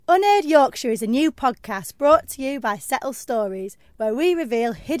Unheard Yorkshire is a new podcast brought to you by Settle Stories, where we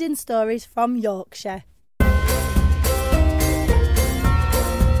reveal hidden stories from Yorkshire.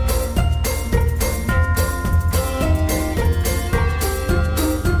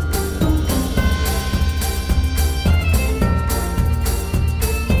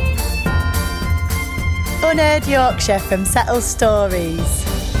 Unheard Yorkshire from Settle Stories.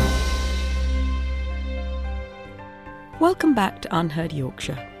 Welcome back to Unheard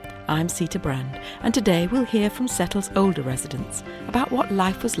Yorkshire. I'm Sita Brand, and today we'll hear from Settle's older residents about what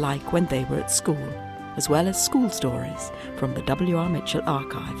life was like when they were at school, as well as school stories from the W.R. Mitchell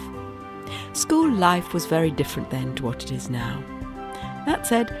archive. School life was very different then to what it is now. That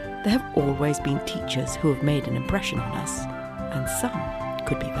said, there have always been teachers who have made an impression on us, and some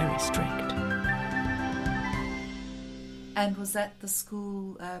could be very strict. And was that the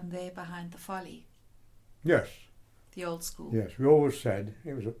school there behind the folly? Yes. The old school? Yes, we always said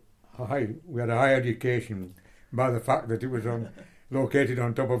it was we had a high education by the fact that it was located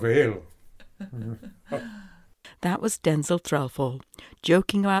on top of a hill. That was Denzel Threlfall,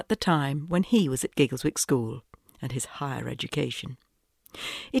 joking about the time when he was at Giggleswick School and his higher education.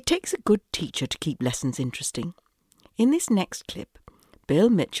 It takes a good teacher to keep lessons interesting. In this next clip, Bill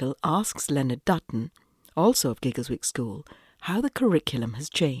Mitchell asks Leonard Dutton, also of Giggleswick School, how the curriculum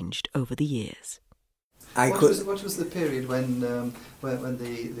has changed over the years. What was the period when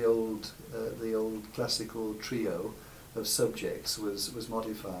the old classical trio of subjects was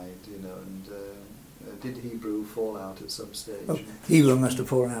modified, and did Hebrew fall out at some stage? Oh, Hebrew must have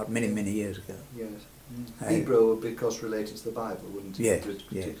fallen out many years ago. Yes. Hebrew, because related to the Bible, wouldn't it? Yes. To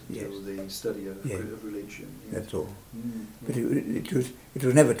the study of religion. Yes. That's all. But it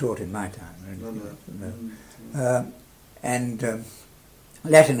was never taught in my time. No. And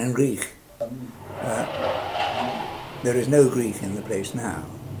Latin and Greek. There is no Greek in the place now.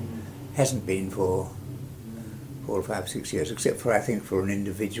 Hasn't been for 4 or 5, 6 years, except for, I think, for an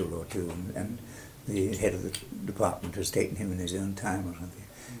individual or two, and the head of the department has taken him in his own time or something.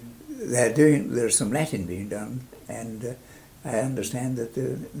 There's some Latin being done, and I understand that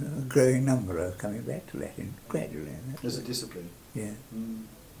a growing number are coming back to Latin gradually. As a discipline? Yeah.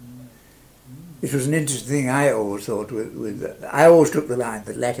 It was an interesting thing I always thought I always took the line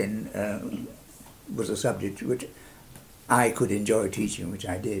that Latin was a subject which I could enjoy teaching, which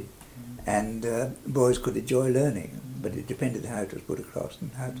I did, and boys could enjoy learning, but it depended how it was put across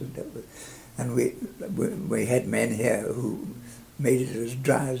and how it was dealt with. And we had men here who made it as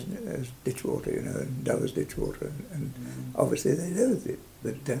dry as ditch water, and dull as ditch water, and obviously they loathed it,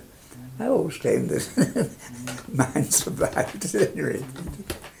 but I always claimed that mine survived at any rate.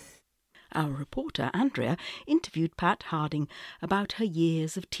 Our reporter, Andrea, interviewed Pat Harding about her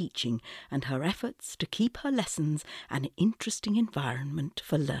years of teaching and her efforts to keep her lessons an interesting environment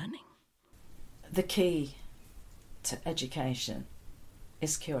for learning. The key to education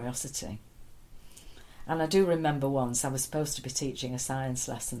is curiosity. And I do remember once I was supposed to be teaching a science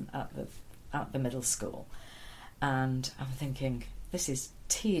lesson at the middle school, and I'm thinking, this is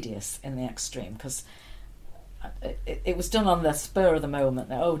tedious in the extreme, because it was done on the spur of the moment.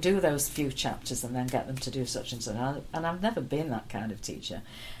 Do those few chapters and then get them to do such and such. And I've never been that kind of teacher.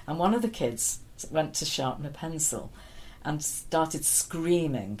 And one of the kids went to sharpen a pencil and started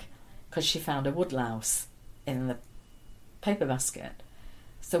screaming because she found a woodlouse in the paper basket.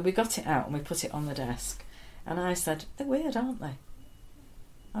 So we got it out and we put it on the desk. And I said, they're weird, aren't they?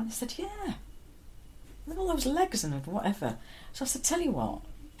 And they said, yeah. They've all those legs and whatever. So I said, tell you what,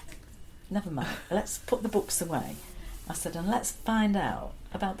 never mind, let's put the books away. I said, and let's find out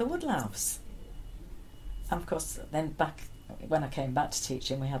about the woodlouse. And of course, then when I came back to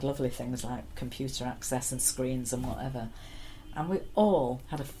teaching, we had lovely things like computer access and screens and whatever. And we all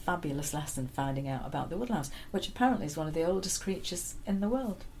had a fabulous lesson finding out about the woodlouse, which apparently is one of the oldest creatures in the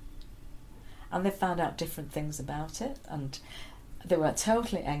world. And they found out different things about it, and they were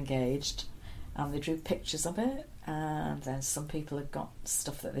totally engaged, and they drew pictures of it. And then some people had got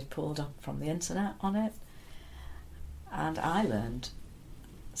stuff that they'd pulled up from the internet on it. And I learned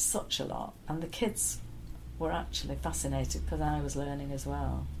such a lot. And the kids were actually fascinated because I was learning as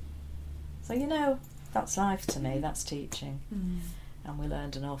well. So, that's life to me, that's teaching. And we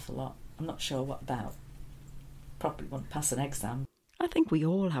learned an awful lot. I'm not sure what about. Probably won't pass an exam. I think we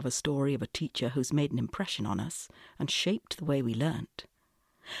all have a story of a teacher who's made an impression on us and shaped the way we learnt.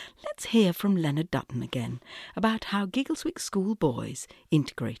 Let's hear from Leonard Dutton again about how Giggleswick School boys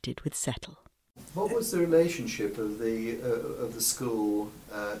integrated with Settle. What was the relationship of the school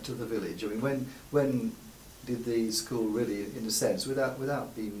to the village? I mean, when did the school really, in a sense,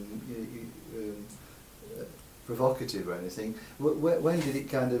 without being provocative or anything. When did it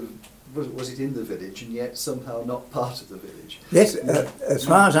kind of, was it in the village and yet somehow not part of the village? Yes, as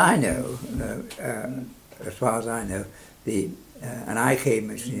far as I know, and I came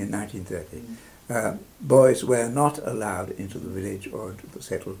in 1930, boys were not allowed into the village or into the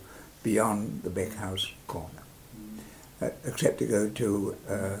settle beyond the Beck House corner, except to go to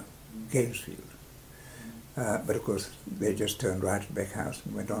Gamesfield. But of course they just turned right at Beck House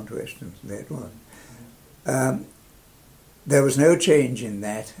and went on to Eston, and there it was. There was no change in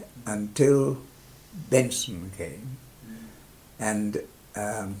that until Benson came, and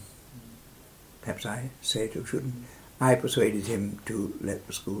perhaps I say it or shouldn't, I persuaded him to let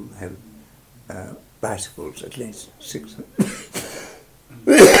the school have bicycles, at least 6.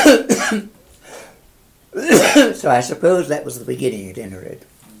 So I suppose that was the beginning, at any rate,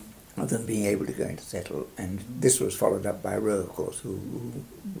 of them being able to go into settle, and this was followed up by Roe, of course, who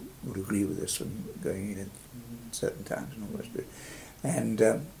would agree with us and going in at certain times and all the rest of it. And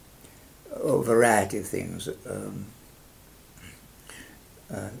a variety of things.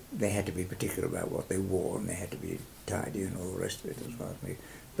 They had to be particular about what they wore, and they had to be tidy and all the rest of it, as far as me.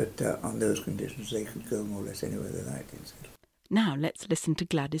 But on those conditions, they could go more or less anywhere they liked in settle. Now let's listen to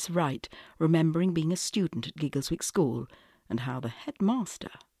Gladys Wright, remembering being a student at Giggleswick School and how the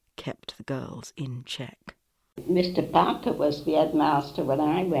headmaster kept the girls in check. Mr. Parker was the headmaster when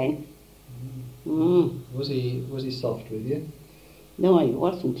I went. Was he soft with you? No, he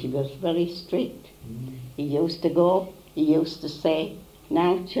wasn't. He was very strict. He used to say,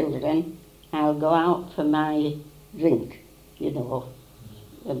 "Now, children, I'll go out for my drink," in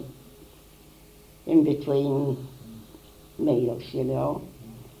between meals,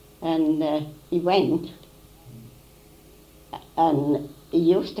 And he went, and he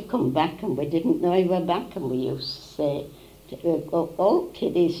used to come back, and we didn't know he were back, and we used to say, all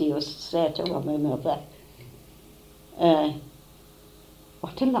kiddies used to say to one another,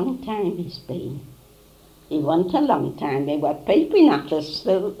 "What a long time he's been." He wasn't a long time. They were peeping at us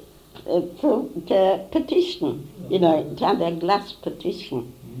through the partition, it had a glass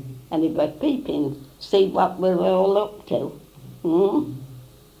partition, and they were peeping, see what we were all up to.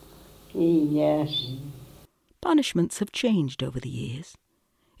 Yes. Punishments have changed over the years.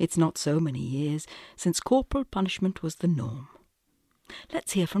 It's not so many years since corporal punishment was the norm.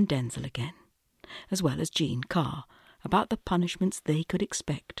 Let's hear from Denzel again, as well as Jean Carr, about the punishments they could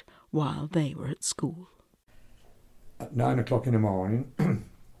expect while they were at school. At 9 o'clock in the morning,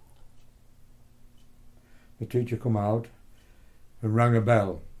 the teacher come out and rang a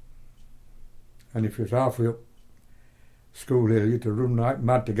bell. And if you was halfway up School Hill, you had to run like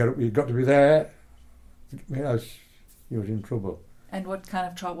mad to get up. You'd got to be there, else you was in trouble. And what kind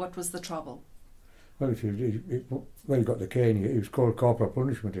of trouble? What was the trouble? Well, you got the cane. It was called corporal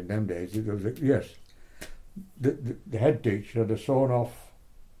punishment in them days. It was, yes. The head teacher had a sawn off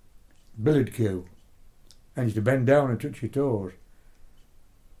billiard cue, and you had to bend down and touch your toes.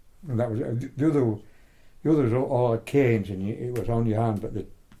 And that was the others all had canes, and it was on your hand. But the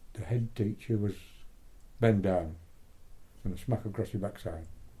head teacher was bend down and a smack across your backside,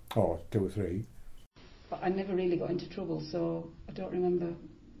 or 2 or 3. But I never really got into trouble, so I don't remember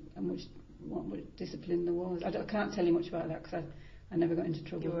what discipline there was. I can't tell you much about that because I never got into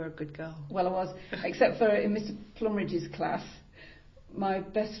trouble. You were a good girl. Well, I was, except for in Mr. Plumridge's class. My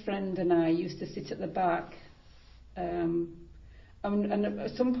best friend and I used to sit at the back, and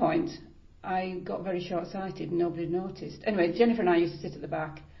at some point I got very short-sighted and nobody noticed. Anyway, Jennifer and I used to sit at the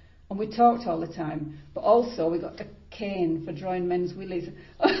back, and we talked all the time, but also we got a cane for drawing men's willies.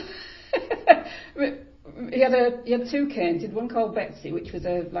 He had 2 canes. He had one called Betsy, which was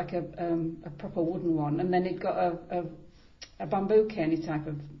a proper wooden one, and then he'd got a bamboo cane type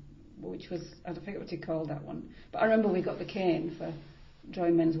of, which was, I don't forget what he called that one. But I remember we got the cane for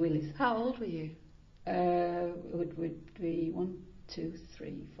drawing men's willies. How old were you? Would be 1, 2,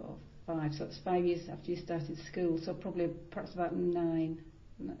 3, 4, 5. So it's 5 years after you started school. So perhaps about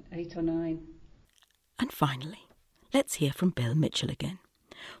 8 or 9. And finally, let's hear from Bill Mitchell again,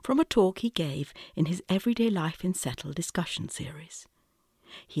 from a talk he gave in his Everyday Life in Settle discussion series.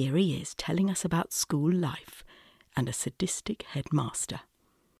 Here he is telling us about school life and a sadistic headmaster.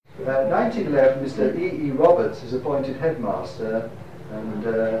 1911, Mr. E.E. Roberts is appointed headmaster, and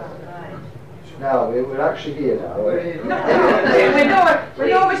now we're actually here now. We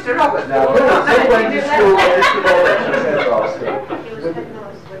know Mr. Roberts. Now, who went to school when Mr. Roberts was headmaster? He was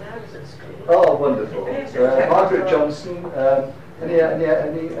headmaster when I was at school. Oh, wonderful. Margaret Johnson.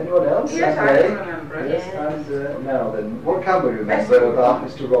 Anyone else? Yes, I can remember. Yes, and now then, what can we remember about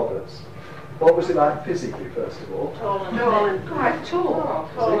Mr. Roberts? What was he like physically, first of all? Tall and quite tall.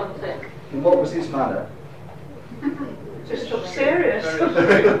 Tall and thick. And what was his manner? Just took serious.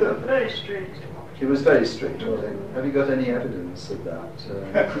 Very strict. He was very strict, was he? Have you got any evidence of that?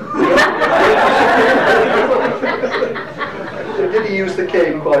 Did he use the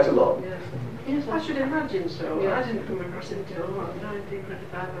cane quite a lot? Yes, I should imagine so. Yeah. I didn't come across him until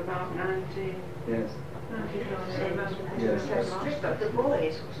 1925, about 19. Yes. 1907. Yes. Strict of the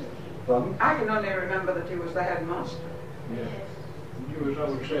boys. Pardon? I can only remember that he was the headmaster. Yes. He was, I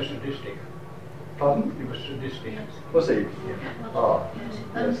would say, sadistic. Pardon? He was sadistic. Was he? Yeah. Ah.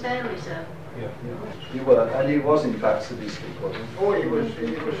 Unfairly so. Yeah. You were, and he was in fact sadistic, wasn't he? Oh, he was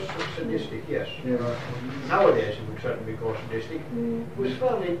sadistic, yes. Yeah. Nowadays he would certainly be called sadistic. It was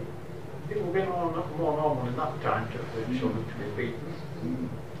fairly, it would have been more normal in that time to children to be beaten.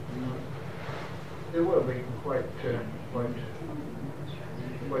 They were beaten quite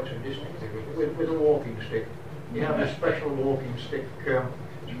sadistic with a walking stick. He had a special walking stick,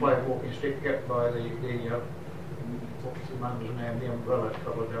 supply walking stick kept by the what was the man's name, the umbrella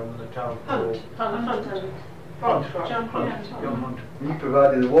fellow down in the town hall. Hunt. John Hunt. He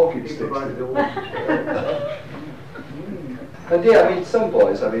provided the walking He sticks. provided the walking stick. And yeah, I mean, some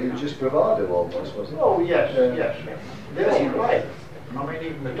boys, I mean, it was just bravado almost, wasn't it? Oh yes, yes. They all cried. I mean,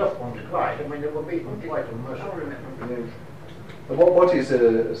 even the tough ones cried. I mean, they were beaten quite unmercifully. Yeah. And what is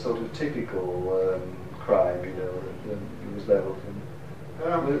a sort of typical crime, you know, that he was levelled in?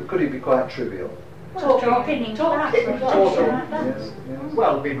 Could it be quite trivial? Talking in class. Yes, yes.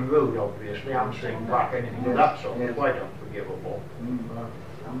 Well, being rude, obviously, answering back, anything of that sort, Yes. quite unforgivable.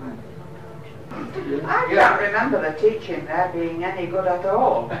 I can't remember the teaching there being any good at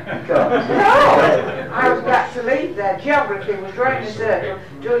all. You can't. No! I was glad to leave there. Geography was drawing a circle,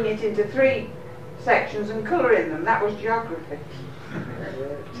 doing it into 3 sections and colouring them. That was geography.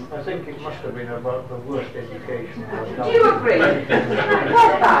 I think it must have been about the worst education. Do you agree? It was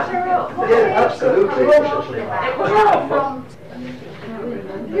bad. Yeah, absolutely. It was awful.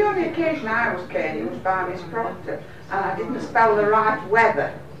 The only occasion I was caned was by Miss Proctor, and I didn't spell the right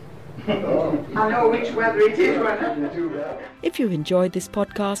weather. Oh. I know which weather it is when I do that. If you've enjoyed this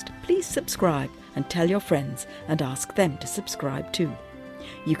podcast, please subscribe and tell your friends and ask them to subscribe too.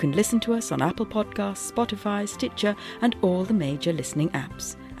 You can listen to us on Apple Podcasts, Spotify, Stitcher and all the major listening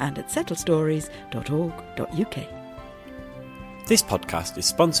apps, and at settlestories.org.uk. This podcast is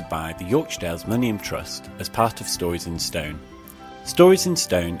sponsored by the Yorkshire Dales Millennium Trust as part of Stories in Stone. Stories in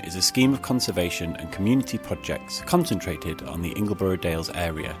Stone is a scheme of conservation and community projects concentrated on the Ingleborough Dales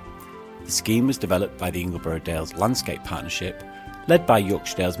area. The scheme was developed by the Ingleborough Dales Landscape Partnership, led by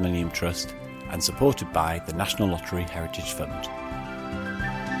Yorkshire Dales Millennium Trust and supported by the National Lottery Heritage Fund.